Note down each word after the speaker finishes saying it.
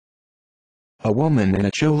A woman in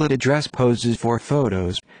a chulita dress poses for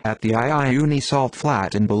photos at the Uyuni Salt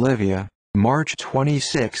Flat in Bolivia, March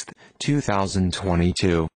 26,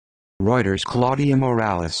 2022. Reuters. Claudia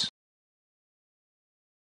Morales.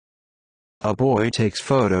 A boy takes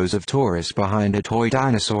photos of tourists behind a toy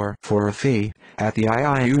dinosaur for a fee at the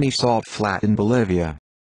Uyuni Salt Flat in Bolivia.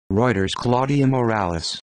 Reuters. Claudia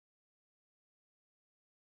Morales.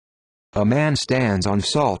 A man stands on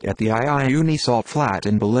salt at the Uyuni Salt Flat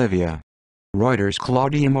in Bolivia. Reuters.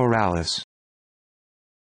 Claudia Morales.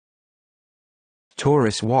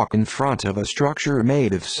 Tourists walk in front of a structure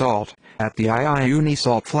made of salt at the Uyuni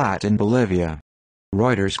Salt Flat in Bolivia.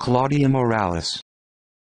 Reuters. Claudia Morales.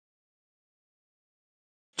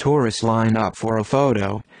 Tourists line up for a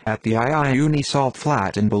photo at the Uyuni Salt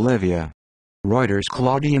Flat in Bolivia. Reuters.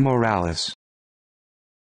 Claudia Morales.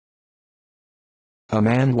 A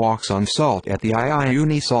man walks on salt at the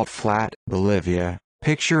Uyuni Salt Flat, Bolivia.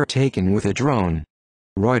 Picture taken with a drone.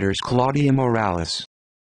 Reuters. Claudia Morales.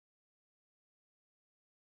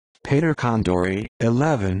 Peter Condori,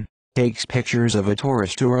 11, takes pictures of a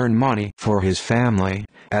tourist to earn money for his family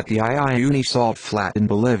at the Uyuni Salt Flat in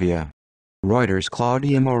Bolivia. Reuters.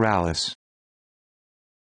 Claudia Morales.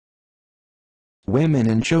 Women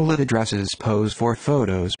in chulita dresses pose for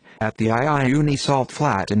photos at the Uyuni Salt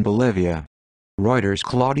Flat in Bolivia. Reuters.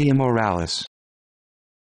 Claudia Morales.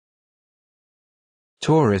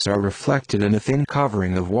 Tourists are reflected in a thin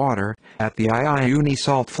covering of water at the Uyuni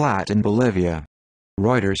Salt Flat in Bolivia.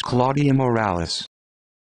 Reuters. Claudia Morales.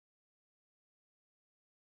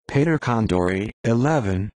 Peter Condori,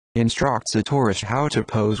 11, instructs a tourist how to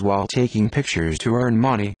pose while taking pictures to earn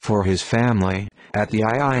money for his family at the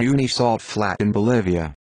Uyuni Salt Flat in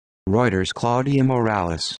Bolivia. Reuters. Claudia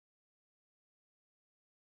Morales.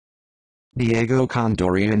 Diego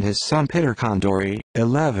Condori and his son Peter Condori,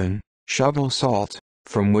 11, shovel salt,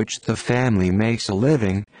 from which the family makes a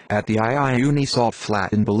living, at the Uyuni Salt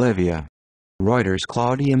Flat in Bolivia. Reuters.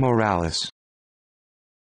 Claudia Morales.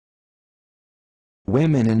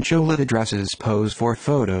 Women in chulita dresses pose for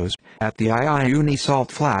photos at the Uyuni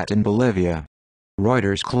Salt Flat in Bolivia.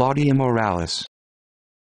 Reuters. Claudia Morales.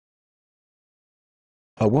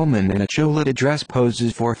 A woman in a chulita dress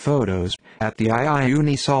poses for photos at the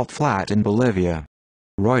Uyuni Salt Flat in Bolivia.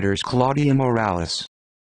 Reuters. Claudia Morales.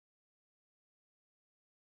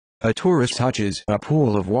 A tourist touches a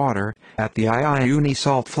pool of water at the Uyuni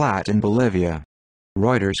Salt Flat in Bolivia.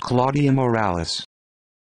 Reuters. Claudia Morales.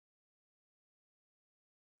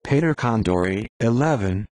 Peter Condori,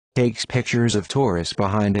 11, takes pictures of tourists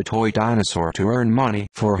behind a toy dinosaur to earn money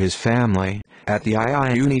for his family at the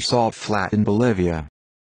Uyuni Salt Flat in Bolivia.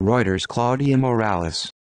 Reuters. Claudia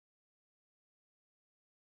Morales.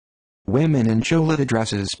 Women in chulita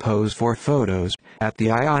dresses pose for photos at the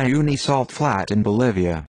Uyuni Salt Flat in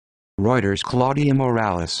Bolivia. Reuters. Claudia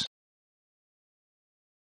Morales.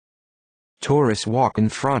 Tourists walk in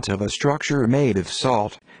front of a structure made of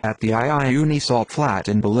salt at the Uyuni Salt Flat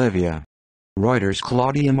in Bolivia. Reuters.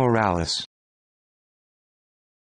 Claudia Morales.